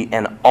be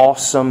an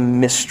awesome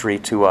mystery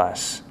to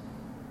us.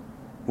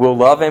 We'll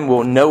love Him.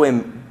 We'll know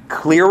Him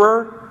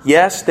clearer,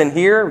 yes, than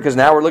here, because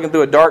now we're looking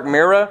through a dark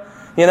mirror,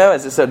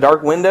 as it's a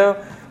dark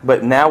window.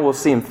 But now we'll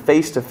see Him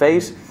face to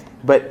face.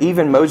 But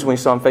even Moses, when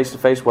he saw Him face to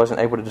face, wasn't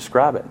able to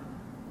describe it.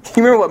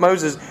 You remember what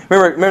Moses?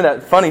 Remember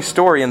that funny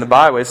story in the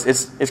Bible?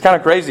 It's kind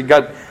of crazy.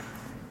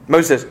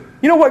 Moses says,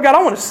 "You know what, God?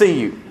 I want to see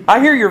you. I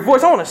hear your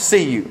voice. I want to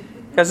see you."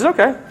 God says,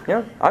 "Okay,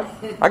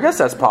 I guess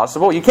that's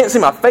possible. You can't see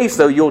my face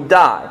though; you'll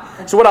die.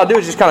 So what I'll do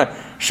is just kind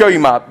of show you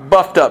my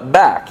buffed up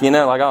back.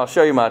 Like I'll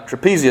show you my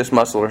trapezius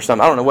muscle or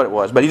something. I don't know what it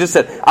was, but He just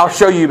said, "I'll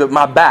show you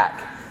my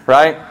back."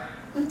 Right?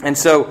 And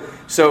so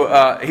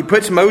He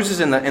puts Moses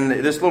in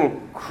this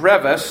little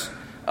crevice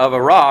of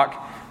a rock.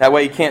 That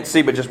way he can't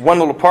see but just one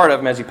little part of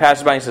him as he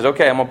passes by. He says,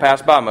 "Okay, I'm going to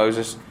pass by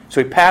Moses."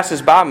 So he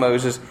passes by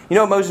Moses. You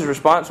know what Moses'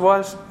 response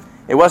was?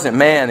 It wasn't,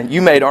 "Man, you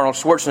made Arnold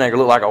Schwarzenegger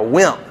look like a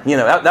wimp."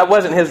 That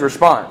wasn't his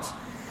response.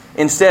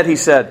 Instead, he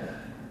said,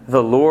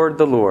 the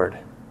Lord,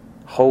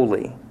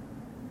 holy,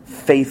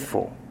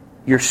 faithful,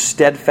 your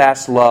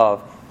steadfast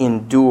love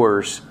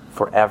endures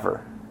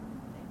forever."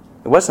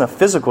 It wasn't a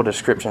physical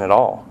description at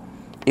all.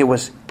 It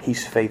was,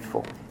 He's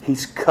faithful.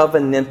 He's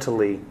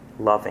covenantally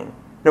loving.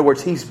 In other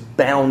words, He's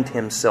bound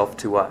Himself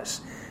to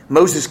us.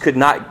 Moses could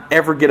not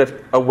ever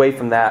get away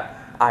from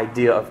that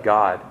idea of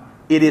God.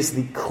 It is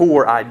the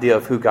core idea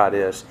of who God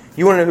is.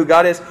 You want to know who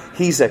God is?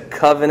 He's a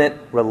covenant,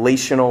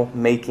 relational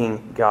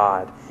making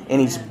God. And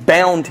He's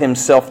bound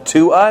Himself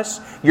to us.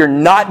 You're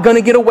not going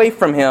to get away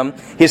from Him.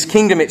 His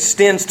kingdom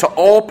extends to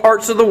all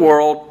parts of the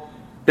world.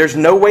 There's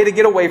no way to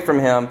get away from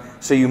Him,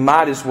 so you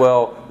might as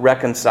well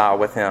reconcile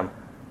with Him.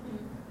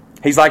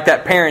 He's like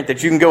that parent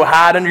that you can go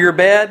hide under your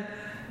bed.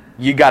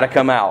 You got to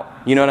come out.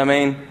 You know what I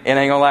mean? It ain't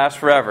going to last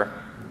forever.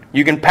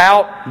 You can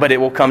pout, but it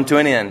will come to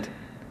an end.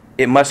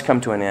 It must come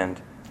to an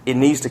end. It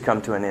needs to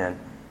come to an end.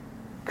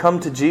 Come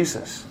to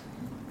Jesus.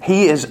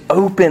 He is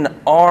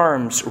open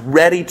arms,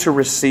 ready to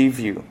receive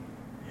you.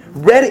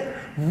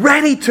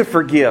 Ready to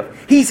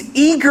forgive. He's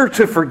eager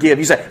to forgive.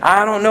 You say,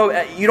 "I don't know."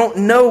 You don't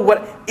know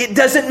what. It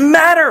doesn't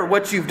matter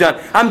what you've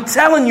done. I'm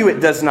telling you, it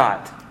does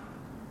not.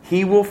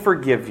 He will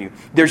forgive you.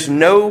 There's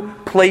no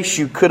place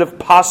you could have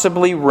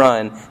possibly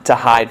run to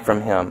hide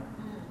from Him.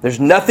 There's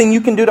nothing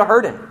you can do to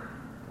hurt Him.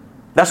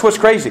 That's what's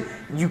crazy.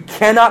 You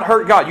cannot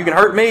hurt God. You can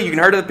hurt me. You can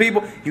hurt other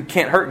people. You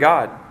can't hurt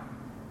God.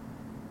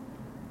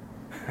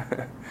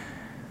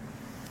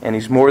 And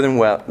He's more than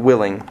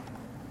willing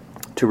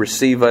to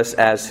receive us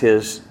as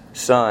His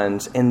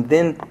sons and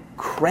then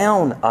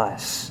crown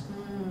us.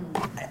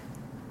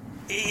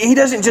 He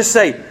doesn't just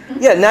say,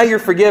 "Yeah, now you're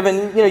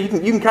forgiven. You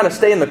can kind of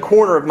stay in the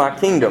corner of my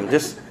kingdom.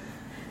 Just,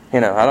 I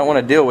don't want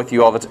to deal with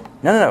you all the time."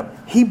 No.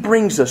 He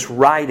brings us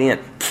right in.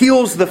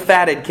 Kills the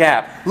fatted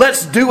calf.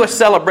 Let's do a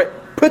celebration.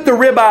 Put the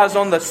ribeyes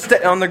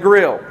on the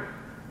grill.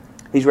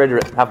 He's ready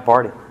to have a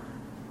party.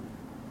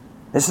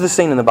 This is the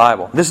scene in the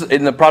Bible. This is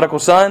in the prodigal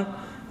son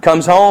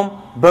comes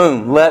home.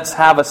 Boom. Let's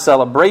have a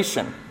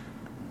celebration.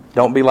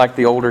 Don't be like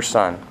the older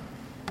son.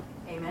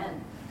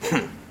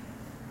 Amen.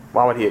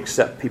 Why would He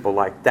accept people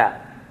like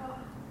that?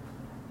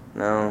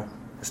 No,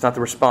 it's not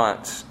the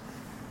response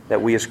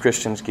that we as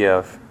Christians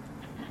give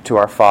to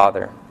our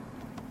Father.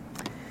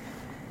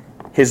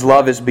 His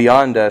love is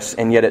beyond us,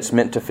 and yet it's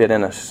meant to fit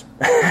in us.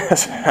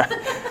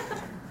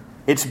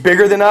 It's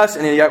bigger than us,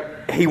 and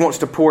yet He wants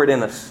to pour it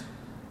in us.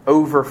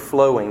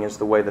 Overflowing is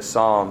the way the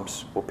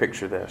Psalms will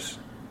picture this.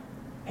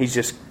 He's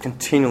just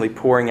continually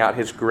pouring out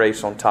His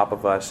grace on top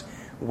of us.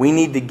 We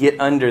need to get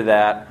under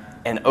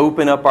that and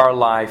open up our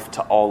life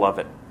to all of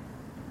it.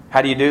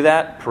 How do you do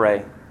that?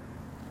 Pray.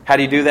 How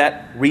do you do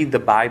that? Read the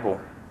Bible.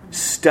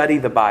 Study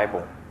the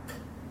Bible.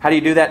 How do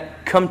you do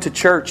that? Come to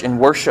church and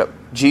worship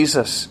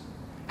Jesus.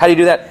 How do you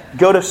do that?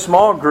 Go to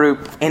small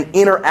group and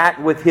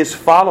interact with His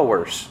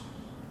followers.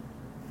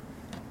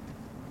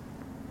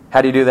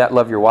 How do you do that?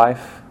 Love your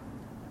wife.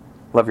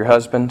 Love your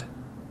husband.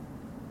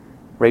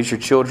 Raise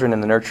your children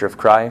in the nurture of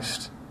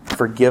Christ.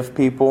 Forgive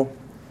people.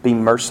 Be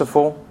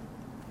merciful.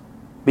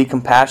 Be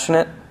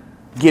compassionate.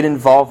 Get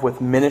involved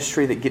with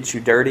ministry that gets you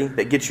dirty,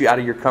 that gets you out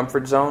of your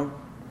comfort zone.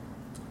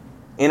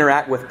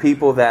 Interact with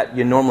people that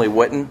you normally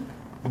wouldn't.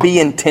 Be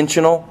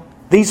intentional.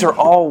 These are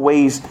all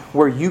ways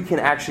where you can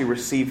actually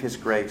receive His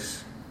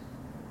grace.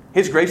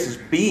 His grace is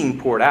being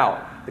poured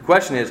out. The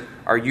question is,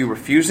 are you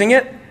refusing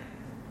it?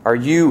 Are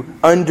you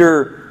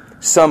under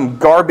some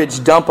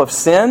garbage dump of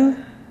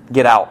sin?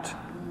 Get out.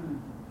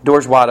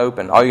 Door's wide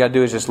open. All you got to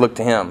do is just look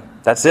to Him.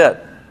 That's it.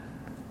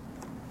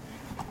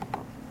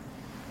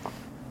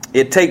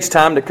 It takes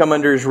time to come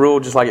under His rule,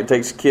 just like it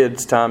takes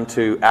kids time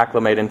to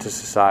acclimate into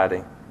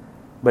society.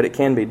 But it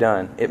can be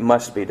done. It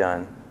must be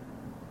done.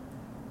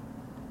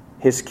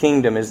 His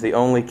kingdom is the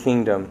only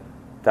kingdom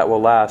that will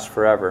last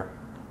forever.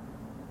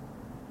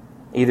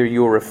 Either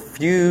you will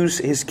refuse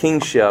His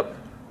kingship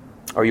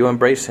or you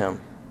embrace Him.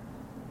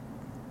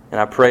 And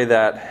I pray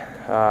that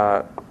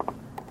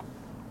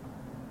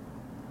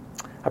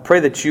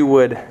you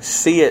would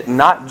see it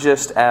not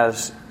just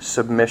as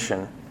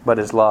submission, but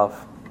as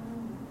love.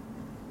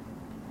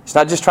 It's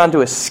not just trying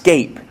to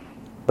escape,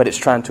 but it's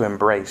trying to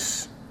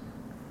embrace.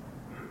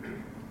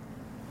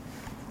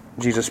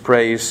 Jesus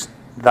prays,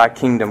 Thy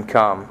kingdom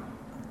come.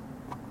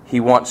 He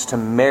wants to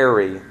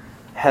marry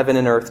heaven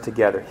and earth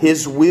together.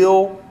 His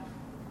will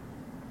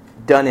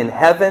done in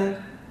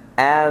heaven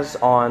as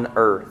on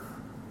earth.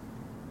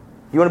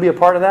 You want to be a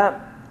part of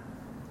that?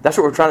 That's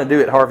what we're trying to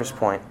do at Harvest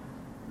Point.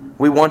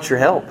 We want your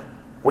help.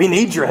 We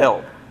need your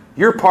help.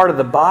 You're part of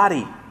the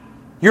body.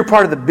 You're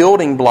part of the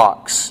building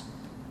blocks.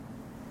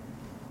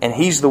 And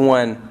He's the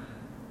one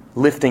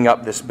lifting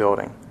up this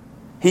building.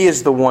 He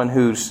is the one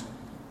who's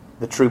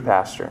the true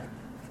pastor.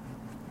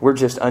 We're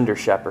just under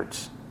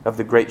shepherds of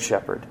the great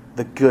shepherd,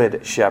 the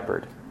good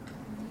shepherd.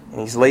 And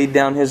He's laid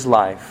down His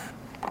life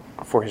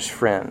for His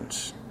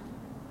friends.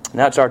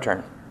 Now it's our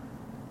turn.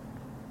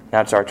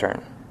 Now it's our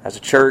turn. As a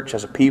church,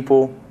 as a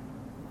people,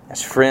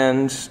 as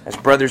friends, as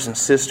brothers and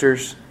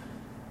sisters,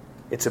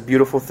 it's a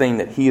beautiful thing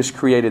that He has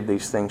created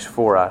these things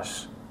for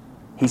us.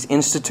 He's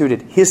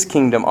instituted His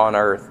kingdom on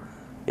earth.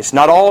 It's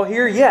not all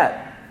here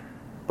yet,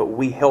 but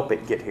we help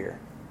it get here.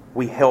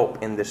 We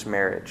help in this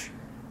marriage.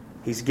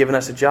 He's given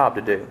us a job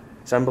to do.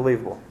 It's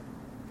unbelievable.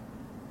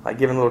 Like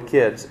giving little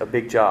kids a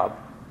big job.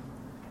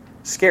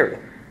 Scary.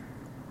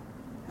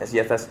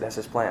 Yet that's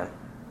His plan.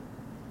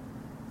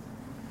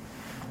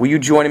 Will you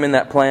join Him in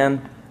that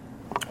plan?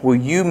 Will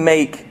you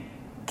make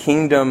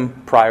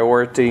kingdom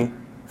priority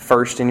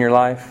first in your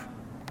life?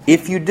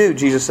 If you do,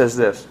 Jesus says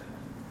this,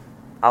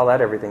 I'll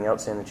add everything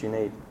else in that you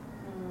need.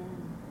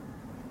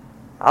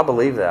 I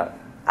believe that.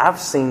 I've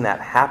seen that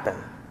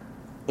happen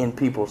in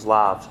people's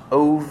lives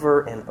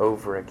over and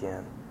over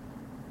again.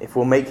 If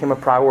we'll make Him a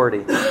priority,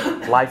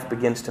 life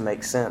begins to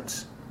make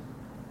sense.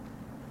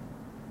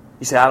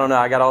 You say, I don't know,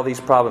 I got all these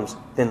problems.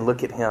 Then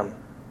look at Him.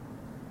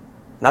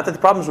 Not that the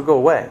problems will go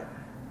away,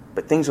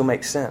 but things will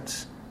make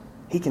sense.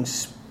 He can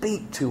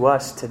speak to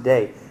us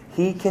today.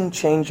 He can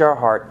change our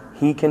heart.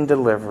 He can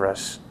deliver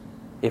us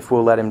if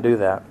we'll let Him do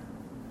that.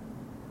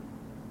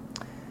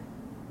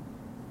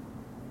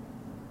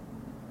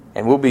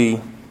 And we'll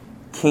be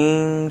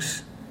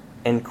kings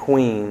and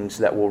queens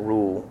that will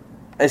rule.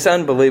 It's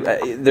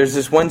unbelievable. There's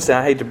this one scene,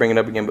 I hate to bring it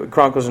up again, but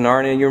Chronicles of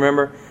Narnia, you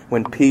remember?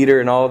 When Peter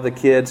and all of the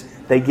kids,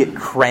 they get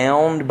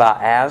crowned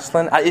by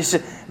Aslan. It's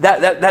just,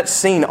 that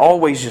scene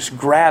always just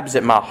grabs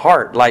at my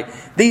heart.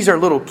 Like, these are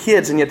little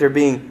kids, and yet they're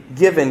being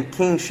given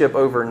kingship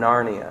over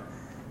Narnia.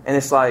 And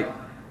it's like,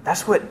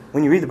 that's what,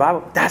 when you read the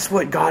Bible, that's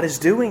what God is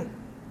doing.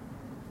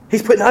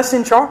 He's putting us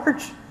in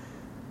charge.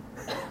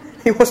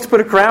 He wants to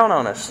put a crown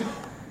on us.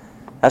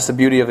 That's the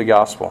beauty of the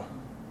gospel.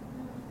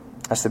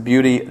 That's the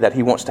beauty that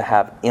He wants to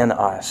have in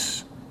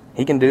us.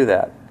 He can do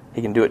that.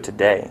 He can do it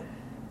today.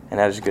 And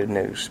that is good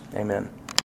news. Amen.